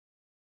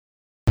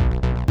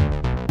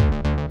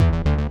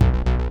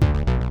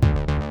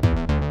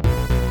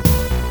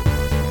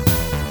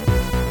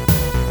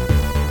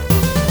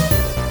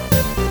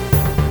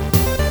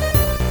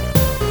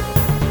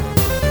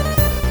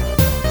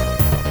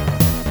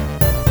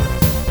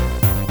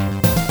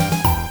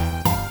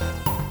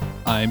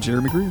I'm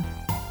Jeremy Greer.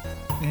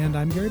 And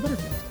I'm Gary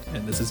Butterfield.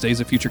 And this is Days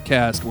of Future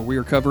Cast, where we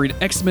are covering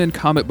X-Men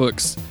comic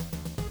books.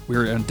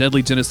 We're on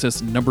Deadly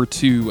Genesis number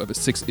 2 of a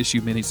 6-issue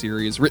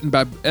miniseries written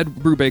by Ed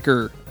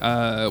Brubaker.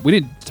 We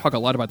didn't talk a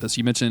lot about this.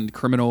 You mentioned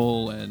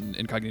Criminal and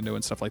Incognito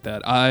and stuff like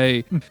that.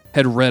 I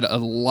had read a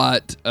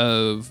lot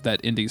of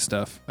that indie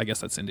stuff. I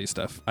guess that's indie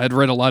stuff. I had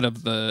read a lot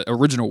of the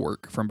original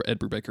work from Ed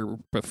Brubaker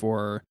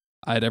before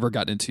I had ever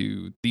gotten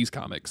into these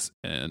comics,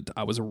 and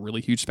I was a really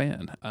huge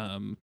fan.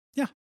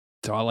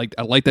 So I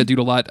like that dude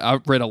a lot.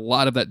 I read a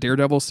lot of that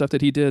Daredevil stuff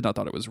that he did. I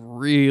thought it was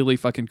really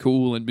fucking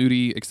cool and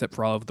moody, except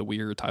for all of the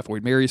weird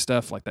Typhoid Mary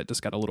stuff. Like, that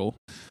just got a little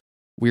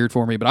weird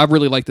for me. But I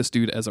really like this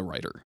dude as a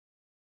writer.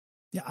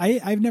 Yeah,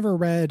 I've never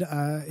read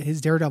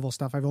his Daredevil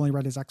stuff. I've only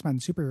read his X-Men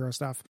superhero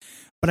stuff.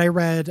 But I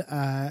read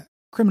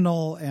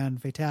Criminal and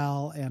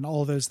Fatale and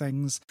all of those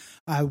things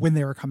when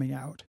they were coming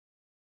out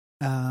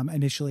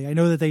initially. I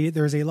know that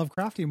there's a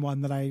Lovecraftian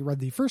one that I read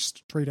the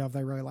first trade of that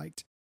I really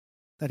liked.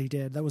 That he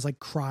did. That was like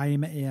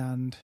crime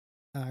and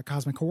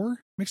cosmic horror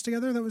mixed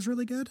together. That was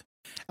really good.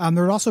 There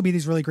would also be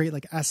these really great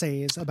like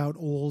essays about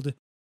old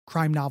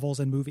crime novels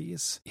and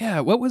movies.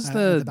 Yeah, what was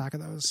the back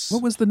of those?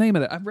 What was the name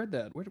of that? I've read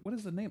that. What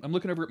is the name? I'm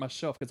looking over at my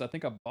shelf because I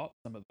think I bought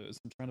some of those.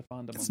 I'm trying to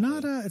find them. It's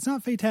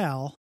not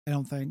Fatale. I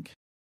don't think.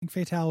 I think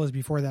Fatale was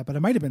before that, but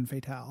it might have been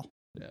Fatale.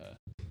 Yeah.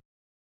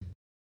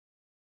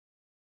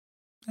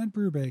 Ed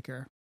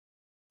Brubaker,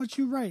 what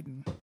you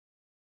writing?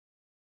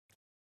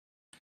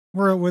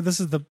 Where this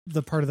is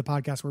the part of the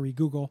podcast where we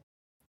Google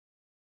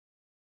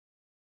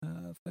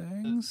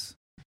things.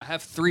 I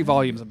have 3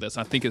 volumes of this.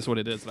 I think it's what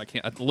it is. But I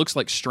can't. It looks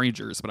like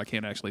Strangers, but I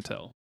can't actually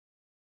tell.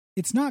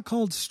 It's not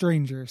called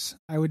Strangers.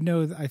 I would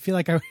know. I feel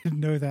like I would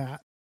know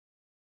that.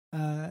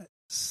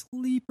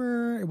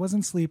 Sleeper. It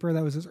wasn't Sleeper.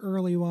 That was his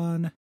early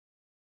one.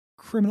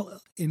 Criminal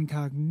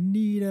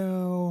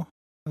Incognito.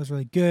 That was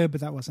really good,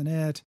 but that wasn't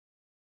it.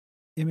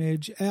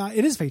 Image.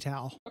 It is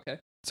Fatale. Okay.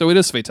 So it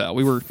is Fatale.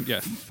 We were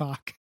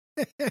Fuck.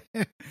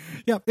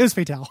 Yeah, it was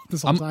Fatale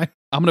this whole time.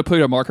 I'm going to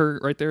put a marker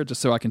right there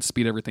just so I can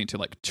speed everything to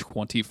like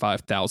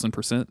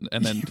 25,000%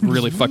 and then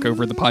really fuck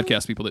over the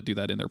podcast people that do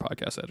that in their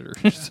podcast editor.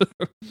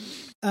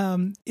 Yeah.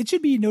 It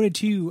should be noted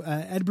too,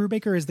 Ed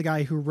Brubaker is the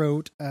guy who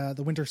wrote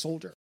The Winter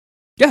Soldier.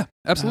 Yeah,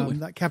 absolutely.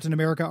 That Captain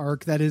America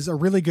arc that is a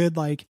really good,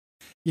 like,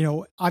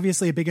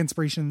 obviously a big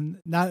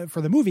inspiration, not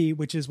for the movie,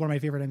 which is one of my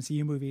favorite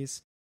MCU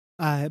movies,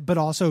 but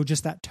also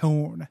just that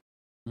tone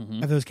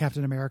of those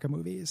Captain America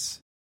movies.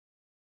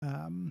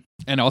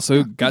 And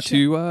also got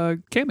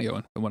to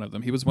cameo in one of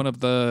them. He was one of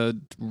the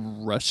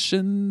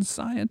Russian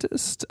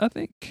scientists, I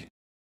think.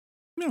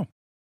 No.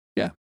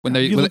 Yeah. When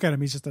you look at him,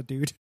 he's just a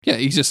dude. Yeah,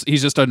 he's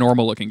just a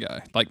normal looking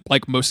guy,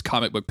 like most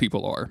comic book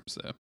people are.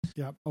 So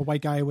yeah, a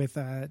white guy with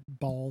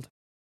bald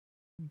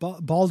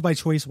by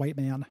choice white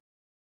man.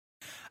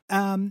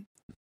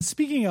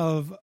 Speaking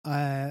of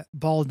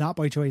bald not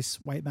by choice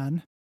white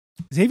men,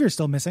 Xavier's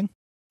still missing.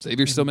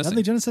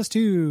 Deadly Genesis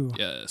 2.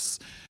 Yes.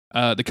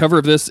 The cover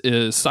of this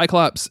is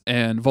Cyclops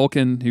and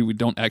Vulcan, who we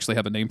don't actually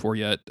have a name for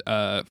yet,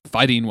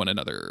 fighting one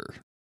another.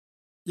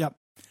 Yep.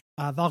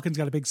 Vulcan's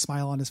got a big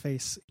smile on his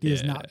face. He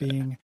is not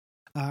being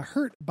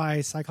hurt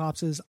by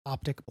Cyclops'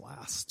 optic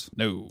blast.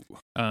 No.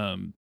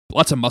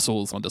 Lots of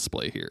muscles on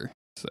display here.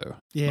 So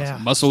yeah,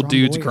 muscle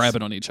dudes boys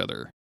grabbing on each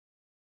other.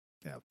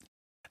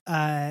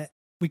 Yeah.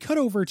 We cut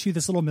over to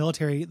this little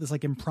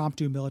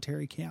impromptu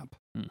military camp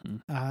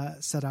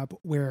set up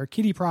where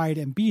Kitty Pryde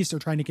and Beast are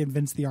trying to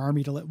convince the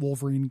army to let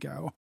Wolverine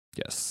go.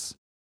 Yes.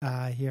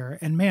 Here.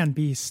 And man,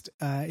 Beast,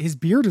 his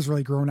beard is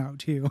really grown out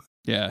too.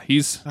 Yeah,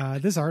 he's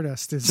this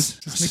artist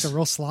just makes a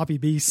real sloppy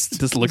Beast.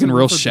 Just looking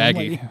real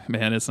shaggy. Brimley.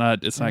 Man, it's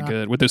not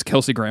good. With those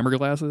Kelsey Grammer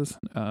glasses.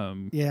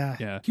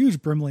 Yeah.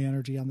 Huge Brimley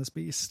energy on this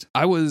Beast.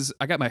 I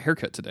got my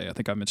haircut today. I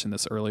think I mentioned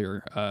this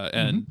earlier.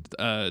 And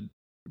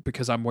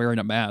because I'm wearing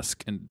a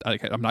mask and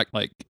I'm not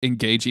like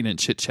engaging in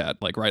chit chat,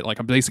 like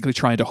I'm basically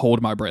trying to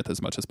hold my breath as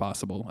much as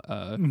possible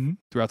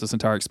throughout this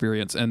entire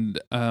experience.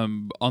 And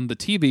on the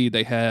TV,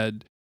 they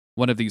had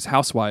one of these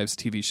housewives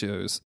TV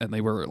shows, and they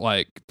were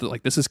like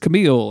this is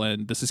Camille,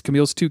 and this is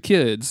Camille's 2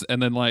 kids,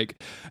 and then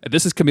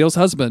this is Camille's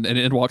husband, and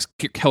in walks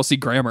Kelsey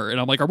Grammer,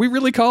 and I'm like, are we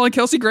really calling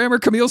Kelsey Grammer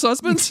Camille's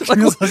husband?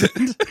 Camille's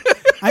husband?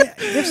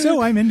 If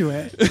so, I'm into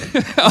it.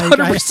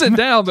 100%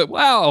 down, but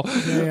wow.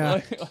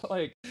 Yeah.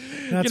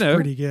 That's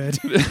pretty good.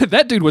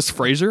 That dude was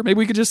Frasier. Maybe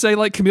we could just say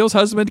Camille's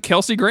husband,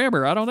 Kelsey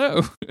Grammer. I don't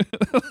know.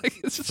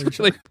 It's just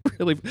really,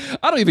 really,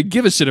 I don't even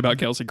give a shit about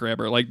Kelsey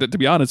Grammer. To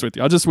be honest with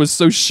you, I just was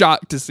so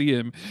shocked to see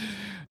him.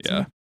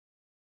 Yeah.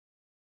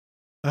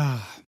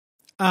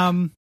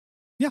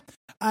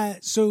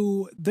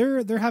 So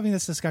they're having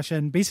this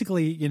discussion.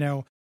 Basically,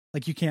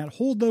 you can't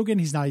hold Logan.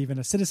 He's not even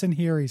a citizen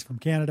here. He's from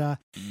Canada,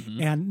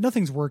 and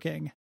nothing's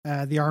working.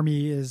 The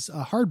army is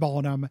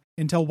hardballing him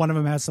until one of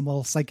them has some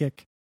little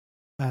psychic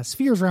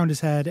spheres around his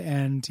head,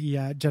 and he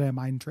Jedi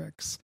mind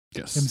tricks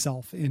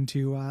himself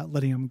into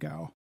letting him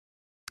go.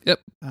 Yep.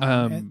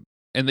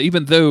 And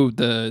even though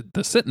the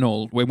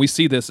Sentinel, when we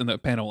see this in the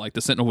panel,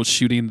 the Sentinel was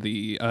shooting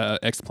the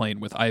X-plane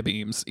with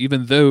I-beams,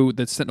 even though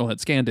the Sentinel had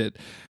scanned it,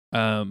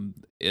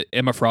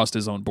 Emma Frost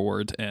is on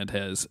board and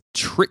has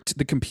tricked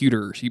the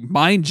computer. She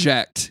mind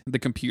jacked the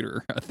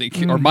computer, I think,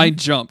 or mind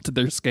jumped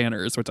their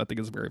scanners, which I think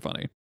is very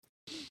funny.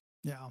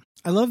 Yeah,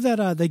 I love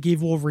that they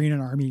gave Wolverine an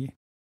army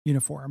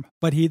uniform,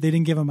 but they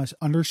didn't give him an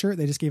undershirt.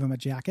 They just gave him a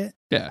jacket.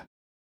 Yeah,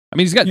 I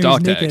mean he's got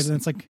dog tags, and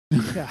it's like,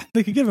 yeah,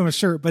 they could give him a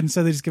shirt, but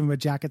instead they just give him a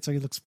jacket so he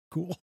looks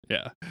cool.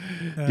 Yeah,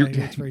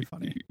 it's very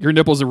funny. Your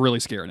nipples are really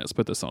scaring us.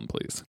 Put this on,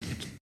 please.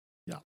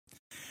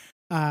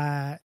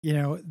 They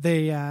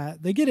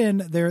get in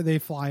there, they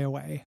fly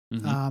away.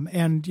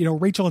 And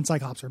Rachel and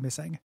Cyclops are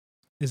missing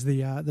is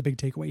the big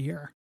takeaway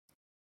here.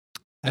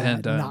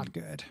 And not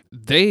good.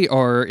 They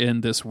are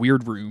in this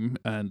weird room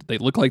and they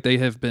look like they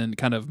have been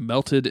kind of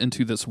melted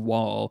into this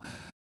wall.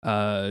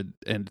 And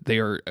they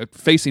are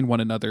facing one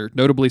another.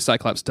 Notably,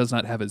 Cyclops does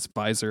not have his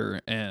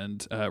visor,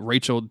 and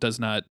Rachel does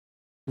not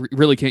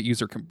really can't use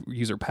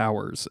her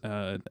powers.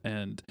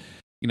 And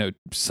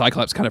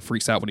Cyclops kind of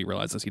freaks out when he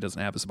realizes he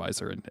doesn't have his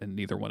visor, and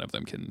neither one of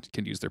them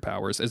can use their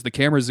powers. As the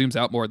camera zooms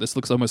out more, this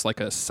looks almost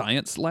like a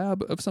science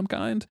lab of some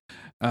kind.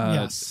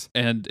 Yes.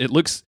 And it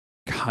looks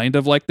kind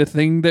of like the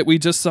thing that we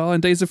just saw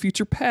in Days of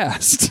Future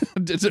Past.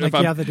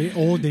 The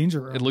old Danger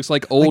Room. It looks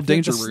like old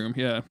Danger Room,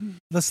 yeah.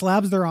 The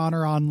slabs they're on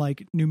are on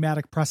like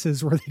pneumatic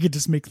presses where they could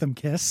just make them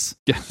kiss.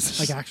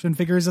 Yes. Like action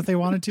figures if they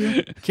wanted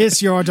to.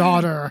 Kiss your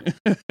daughter.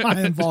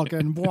 I am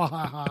Vulcan.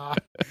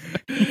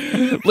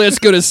 Let's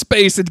go to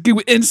space and do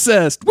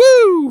incest.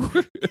 Woo!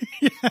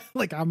 Yeah,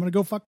 like I'm gonna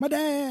go fuck my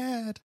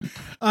dad.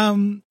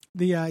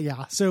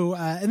 So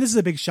and this is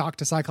a big shock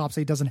to Cyclops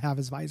that he doesn't have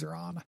his visor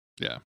on.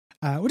 Yeah.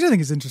 Which I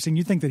think is interesting.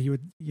 You'd think that he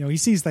would, he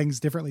sees things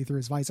differently through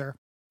his visor.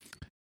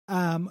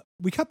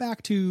 We cut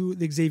back to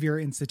the Xavier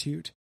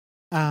Institute.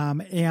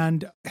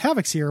 And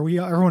Havoc's here.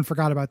 Everyone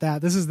forgot about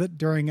that. This is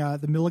during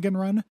the Milligan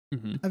run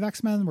of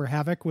X-Men where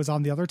Havoc was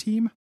on the other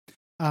team.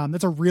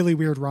 That's a really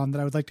weird run that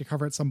I would like to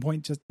cover at some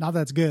point. Just not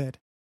that it's good,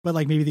 but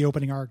like maybe the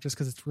opening arc, just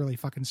because it's really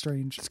fucking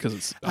strange. It's because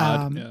it's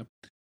odd. Yeah.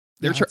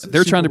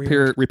 They're trying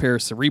to repair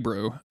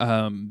Cerebro,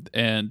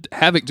 and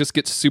Havoc just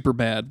gets super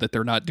mad that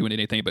they're not doing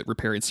anything but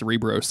repairing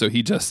Cerebro, so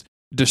he just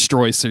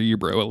destroys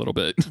Cerebro a little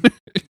bit.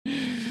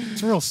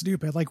 It's real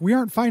stupid. Like, we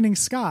aren't finding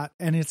Scott,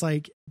 and it's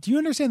like, do you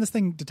understand this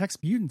thing detects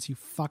mutants, you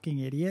fucking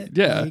idiot?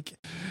 Yeah. Like,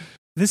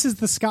 this is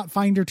the Scott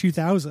Finder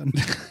 2000.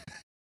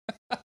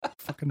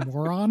 Fucking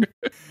moron.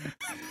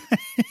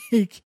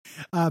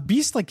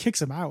 Beast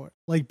kicks him out.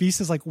 Like,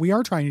 Beast is like, we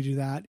are trying to do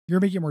that.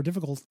 You're making it more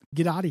difficult.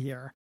 Get out of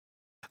here.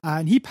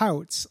 And he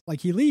pouts, like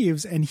he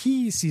leaves, and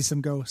he sees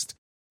some ghost,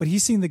 but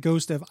he's seen the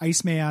ghost of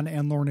Iceman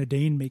and Lorna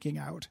Dane making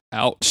out.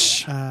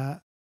 Ouch.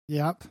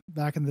 Yep,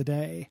 back in the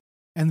day.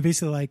 And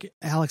basically like,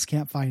 Alex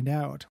can't find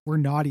out. We're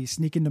naughty,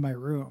 sneak into my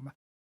room,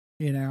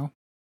 dun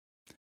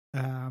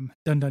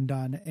dun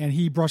dun. And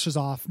he brushes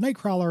off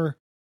Nightcrawler,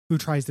 who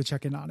tries to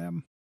check in on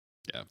him.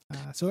 Yeah.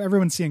 So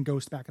everyone's seeing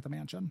Ghost back at the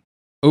mansion.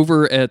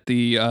 Over at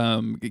the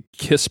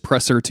Kiss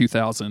Presser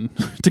 2000,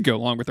 to go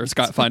along with our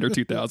Scott Finder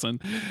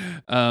 2000,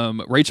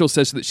 Rachel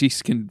says that she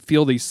can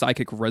feel the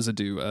psychic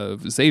residue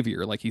of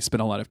Xavier, like he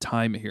spent a lot of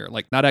time here,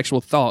 like not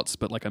actual thoughts,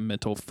 but like a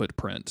mental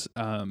footprint.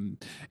 And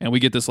we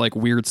get this like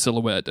weird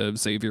silhouette of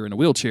Xavier in a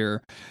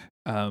wheelchair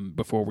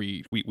before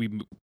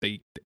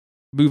they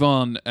move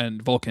on,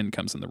 and Vulcan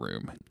comes in the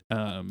room.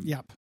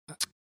 Yep.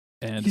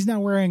 And he's now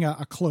wearing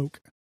a cloak.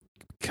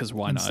 Because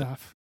why not?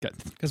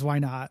 Because why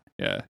not?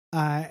 Yeah.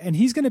 And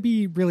he's going to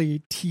be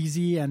really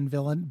teasy and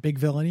big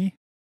villainy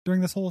during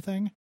this whole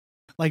thing.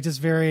 Like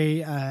just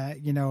very,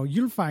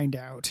 you'll find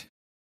out.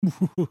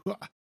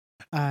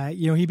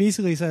 He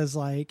basically says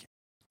like,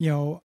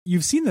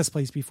 you've seen this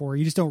place before.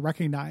 You just don't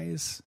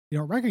recognize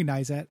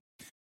it.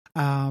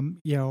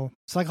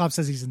 Cyclops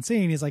says he's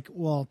insane. He's like,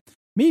 well,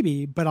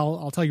 maybe, but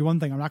I'll tell you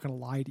one thing. I'm not going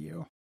to lie to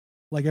you.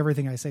 Like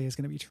everything I say is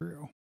going to be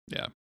true.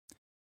 Yeah.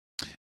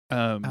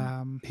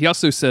 He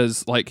also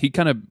says like he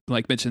kind of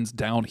like mentions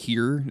down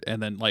here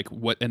and then like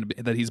and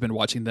that he's been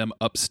watching them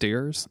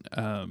upstairs.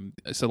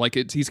 So like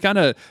he's kind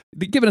of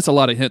giving us a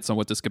lot of hints on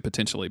what this could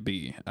potentially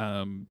be.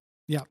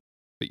 Yeah.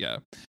 But yeah.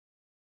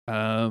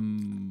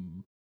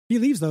 He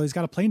leaves though. He's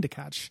got a plane to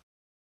catch.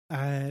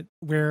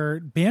 Where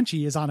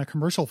Banshee is on a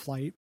commercial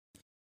flight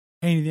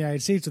heading to the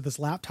United States with this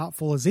laptop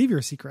full of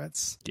Xavier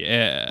secrets.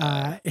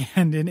 Yeah.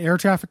 And in air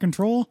traffic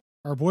control,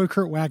 our boy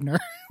Kurt Wagner,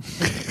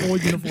 full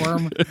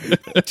uniform,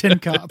 tin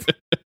cup.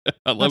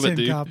 I love it,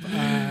 dude. Cup.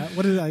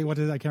 What is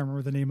I can't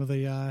remember the name of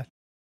the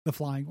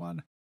flying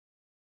one.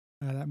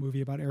 That movie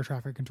about air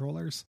traffic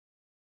controllers.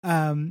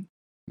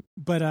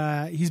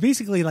 But he's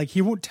basically like,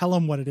 he won't tell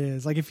him what it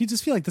is. Like, if you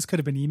just feel like this could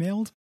have been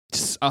emailed.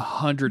 Just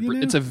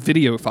 100%. It's a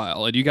video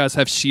file, and you guys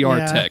have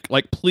Shi'ar tech.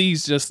 Like,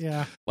 please just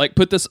like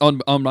put this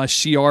on my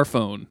Shi'ar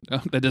phone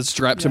that is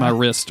strapped to my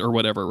wrist or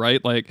whatever,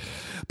 right? Like,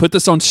 put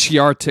this on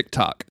Shi'ar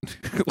TikTok.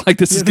 Like,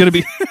 this is gonna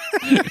be.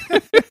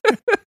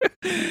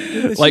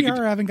 The like,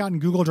 Shi'ar haven't gotten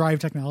Google Drive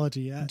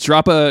technology yet.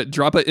 Drop a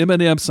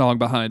Eminem song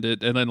behind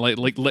it, and then like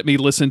let me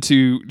listen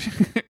to.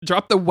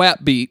 Drop the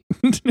WAP beat,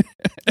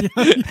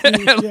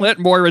 and let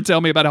Moira tell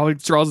me about how he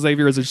draws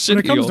Xavier as a shit.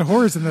 When it comes to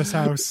whores in this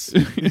house,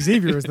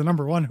 Xavier is the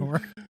number one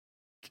whore.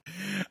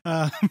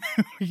 Uh,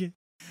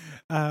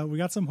 we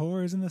got some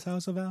horrors in this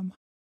house of M.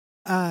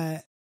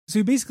 So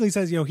he basically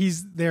says,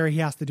 he's there, he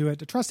has to do it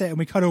to trust it. And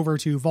we cut over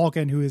to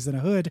Vulcan, who is in a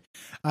hood,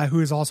 who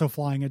is also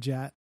flying a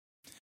jet.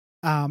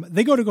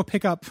 They go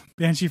pick up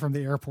Banshee from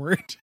the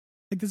airport.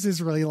 Like, this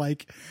is really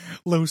like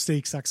low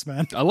stakes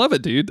X-Men. I love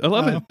it, dude. I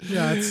love it.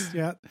 Yeah.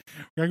 We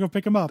gotta go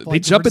pick him up. They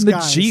jump in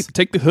the Jeep,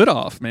 take the hood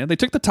off, man. They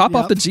took the top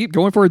off the Jeep,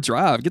 going for a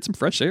drive, get some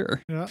fresh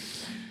air. Yeah.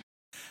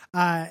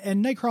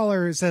 And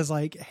Nightcrawler says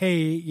like,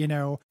 hey,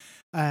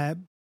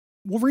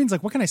 Wolverine's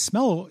like, what can I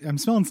smell? I'm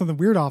smelling something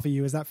weird off of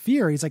you. Is that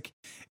fear? He's like,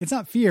 it's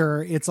not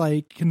fear. It's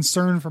like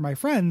concern for my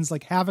friends.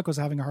 Like Havoc was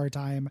having a hard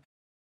time.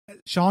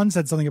 Sean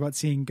said something about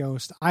seeing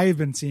Ghost. I've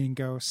been seeing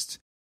Ghost.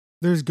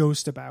 There's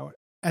Ghost about.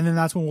 And then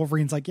that's when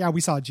Wolverine's like, yeah, we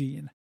saw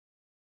Jean.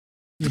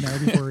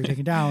 Before we were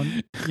taken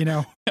down,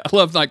 I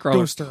love Nightcrawler.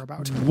 Ghoster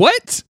about it.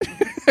 What?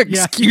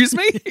 Excuse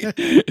me?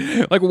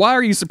 Like, why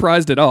are you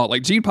surprised at all?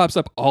 Like, Jean pops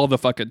up all the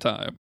fucking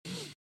time.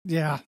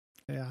 Yeah.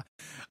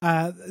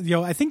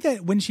 I think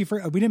that when she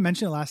we didn't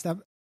mention it last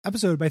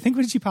episode, but I think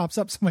when she pops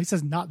up, somebody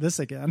says, not this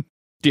again.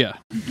 Yeah.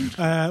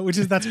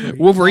 That's great.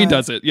 Wolverine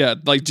does it. Yeah.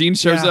 Like, Jean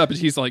shows up and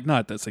she's like,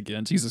 not this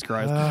again. Jesus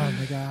Christ. Oh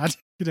my God.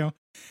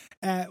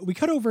 We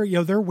cut over,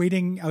 they're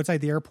waiting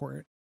outside the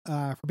airport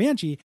for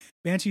Banshee.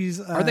 Banshee's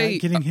are they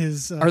getting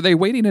his are they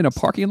waiting in a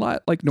parking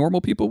lot like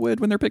normal people would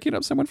when they're picking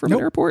up someone from an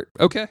airport?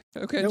 Okay.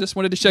 Nope. Just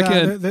wanted to check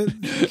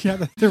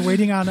in. They're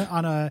waiting on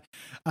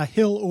a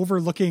hill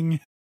overlooking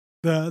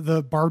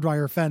the barbed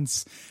wire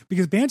fence,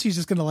 because Banshee's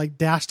just gonna like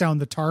dash down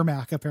the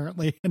tarmac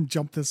apparently and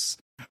jump this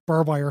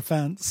barbed wire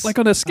fence. Like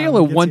on a scale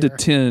of 1 to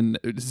 10,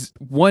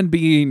 1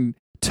 being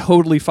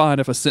totally fine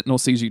if a Sentinel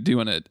sees you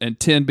doing it, and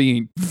 10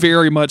 being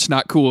very much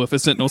not cool if a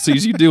Sentinel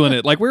sees you doing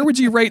it. Like, where would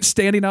you rate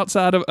standing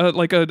outside of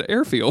like an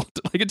airfield?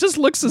 Like, it just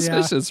looks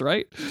suspicious,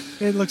 right?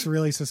 It looks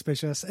really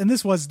suspicious. And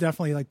this was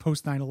definitely like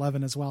post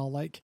 9/11 as well.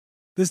 Like,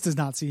 this does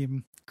not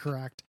seem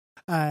correct.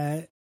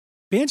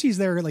 Banshee's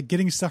there like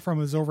getting stuff from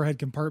his overhead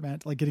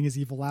compartment, like getting his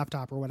evil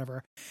laptop or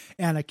whatever.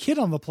 And a kid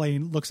on the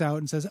plane looks out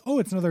and says, oh,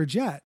 it's another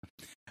jet.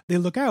 They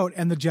look out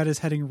and the jet is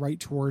heading right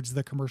towards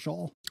the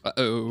commercial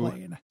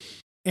plane.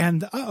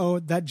 And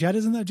that jet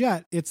isn't the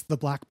jet. It's the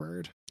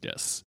Blackbird.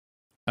 Yes.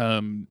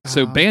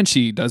 So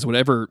Banshee does what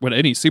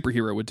any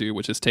superhero would do,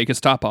 which is take his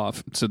top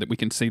off so that we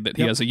can see that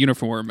he has a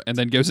uniform, and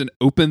then goes and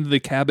open the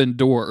cabin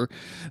door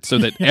so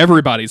that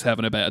everybody's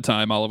having a bad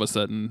time all of a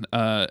sudden.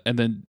 And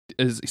then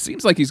it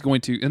seems like he's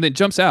going to, and then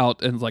jumps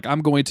out and is like,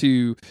 I'm going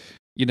to,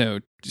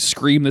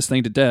 scream this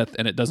thing to death,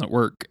 and it doesn't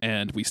work.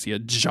 And we see a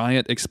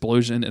giant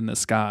explosion in the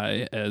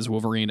sky as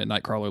Wolverine and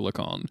Nightcrawler look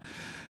on.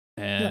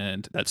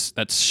 And that's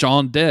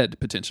Sean dead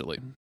potentially.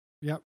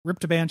 Yep. Rip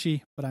to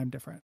Banshee, but I'm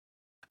different.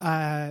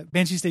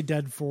 Banshee stayed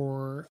dead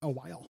for a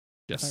while,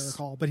 if I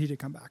recall, but he did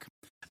come back.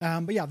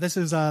 But yeah, this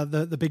is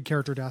the big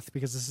character death,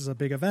 because this is a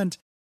big event.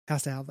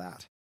 Has to have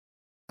that.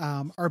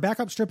 Our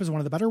backup strip is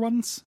one of the better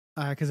ones,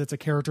 because it's a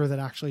character that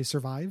actually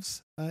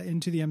survives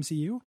into the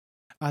MCU.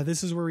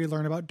 This is where we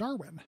learn about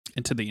Darwin.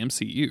 Into the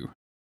MCU.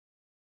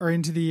 Or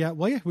into the not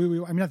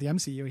the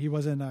MCU. He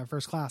was in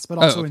First Class, but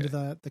also into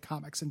the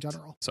comics in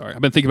general. Sorry,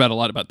 I've been thinking about a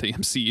lot about the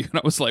MCU, and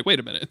I was like, wait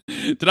a minute,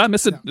 did I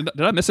miss a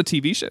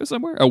TV show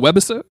somewhere, a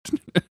webisode?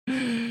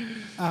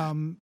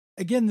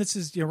 Again, this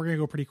is we're gonna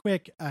go pretty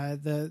quick.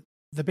 The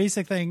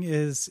basic thing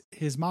is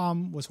his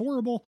mom was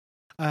horrible,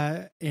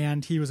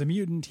 and he was a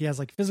mutant. He has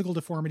like physical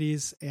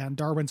deformities, and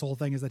Darwin's whole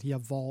thing is that he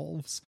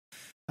evolves.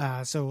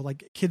 So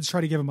like kids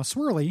try to give him a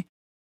swirly,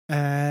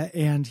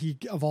 and he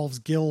evolves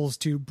gills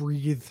to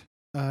breathe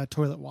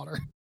toilet water.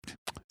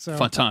 So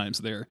fun times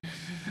there.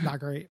 Not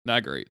great.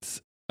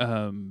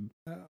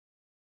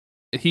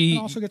 He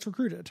also gets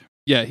recruited.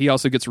 Yeah, he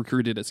also gets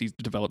recruited as he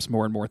develops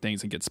more and more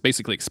things and gets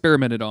basically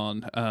experimented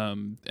on.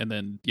 And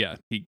then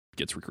he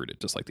gets recruited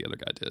just like the other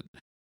guy did.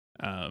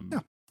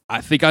 I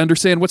think I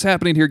understand what's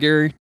happening here,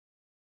 Gary.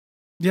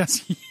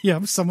 Yes,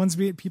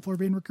 people are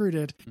being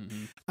recruited.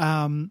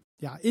 Mm-hmm.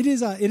 It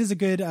is a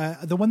good.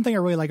 The one thing I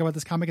really like about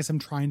this comic is him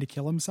trying to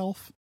kill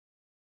himself.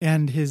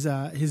 And his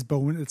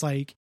bone, it's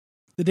like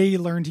the day he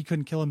learned he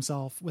couldn't kill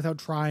himself without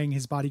trying,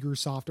 his body grew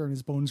softer and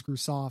his bones grew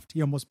soft.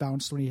 He almost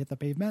bounced when he hit the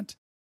pavement.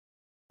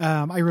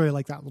 I really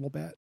like that a little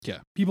bit. Yeah.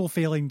 People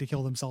failing to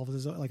kill themselves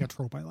is like a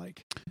trope I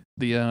like.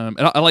 And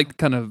I like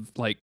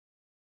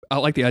I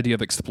like the idea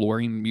of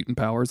exploring mutant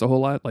powers a whole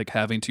lot. Like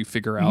having to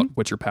figure out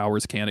what your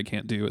powers can and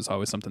can't do is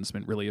always something that's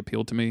been really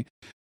appealed to me.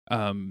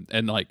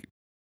 And like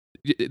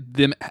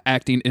them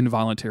acting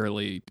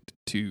involuntarily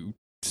to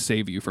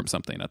save you from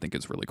something, I think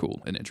is really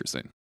cool and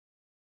interesting.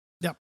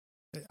 Yep.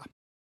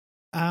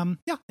 And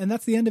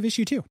that's the end of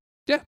issue 2.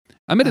 Yeah.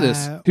 I'm into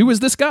this. Who is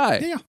this guy?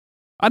 Yeah.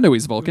 I know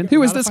he's Vulcan.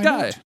 Who is this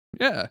guy? Out.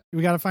 Yeah.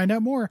 We got to find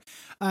out more.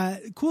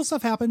 Cool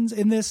stuff happens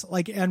in this,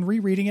 like, and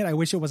rereading it, I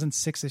wish it wasn't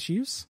 6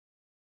 issues.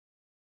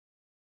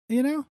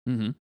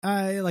 Mm-hmm.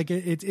 Like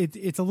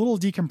it's a little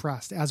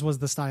decompressed, as was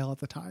the style at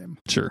the time.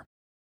 Sure.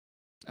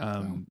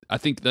 I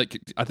think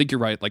you're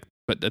right. Like,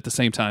 but at the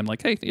same time,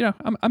 like, hey,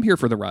 I'm here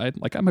for the ride.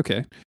 Like, I'm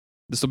okay.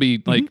 This will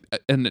be like,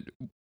 and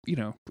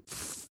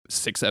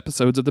 6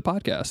 episodes of the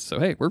podcast. So,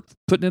 hey, we're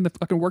putting in the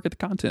fucking work at the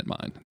content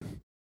mine.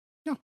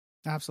 Yeah,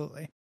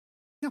 absolutely.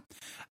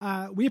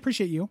 Yeah. We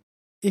appreciate you.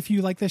 If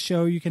you like this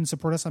show, you can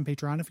support us on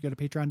Patreon. If you go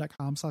to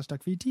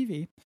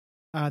patreon.com/duckfeedtv,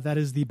 that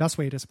is the best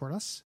way to support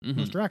us.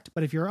 Most direct.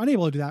 But if you're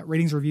unable to do that,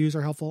 ratings, reviews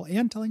are helpful,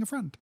 and telling a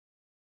friend.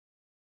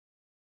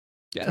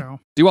 Yeah. So,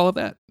 do all of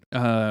that.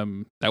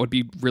 That would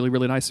be really,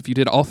 really nice if you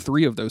did all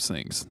 3 of those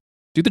things.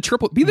 Do the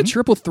triple, be the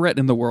triple threat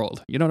in the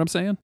world. You know what I'm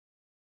saying?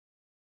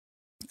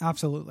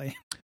 Absolutely.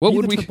 What be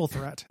would the we triple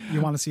threat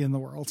you want to see in the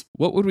world?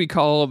 What would we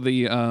call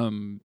the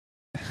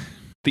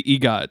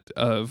EGOT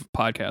of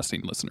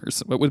podcasting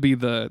listeners? What would be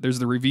there's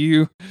the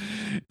review,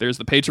 there's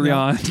the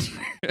Patreon,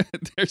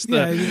 there's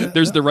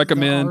the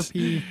recommend.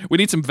 The RP, we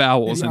need some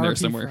vowels in there RP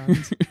somewhere.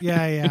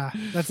 Yeah.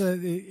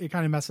 It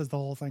kind of messes the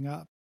whole thing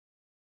up.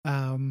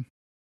 I'm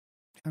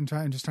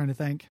just trying to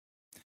think.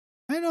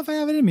 I don't know if I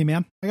have it in me,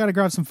 man. I got to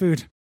grab some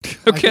food.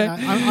 Okay.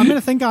 I'm going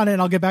to think on it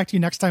and I'll get back to you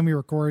next time we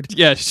record.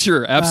 Yeah,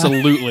 sure.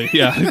 Absolutely.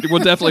 Yeah.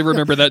 We'll definitely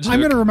remember that joke. I'm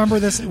going to remember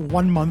this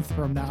 1 month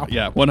from now.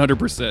 Yeah.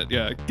 100%.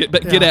 Yeah.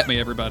 Get at me,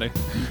 everybody.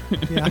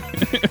 Yeah.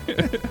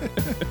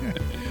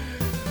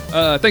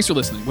 Thanks for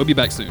listening. We'll be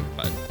back soon.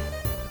 Bye.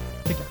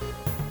 Take care.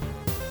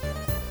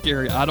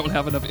 Gary, I don't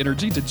have enough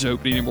energy to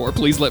joke anymore.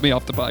 Please let me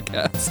off the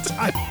podcast.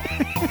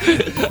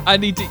 I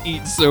need to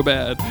eat so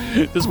bad.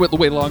 This went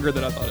way longer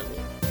than I thought it would.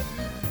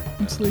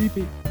 I'm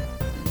sleepy.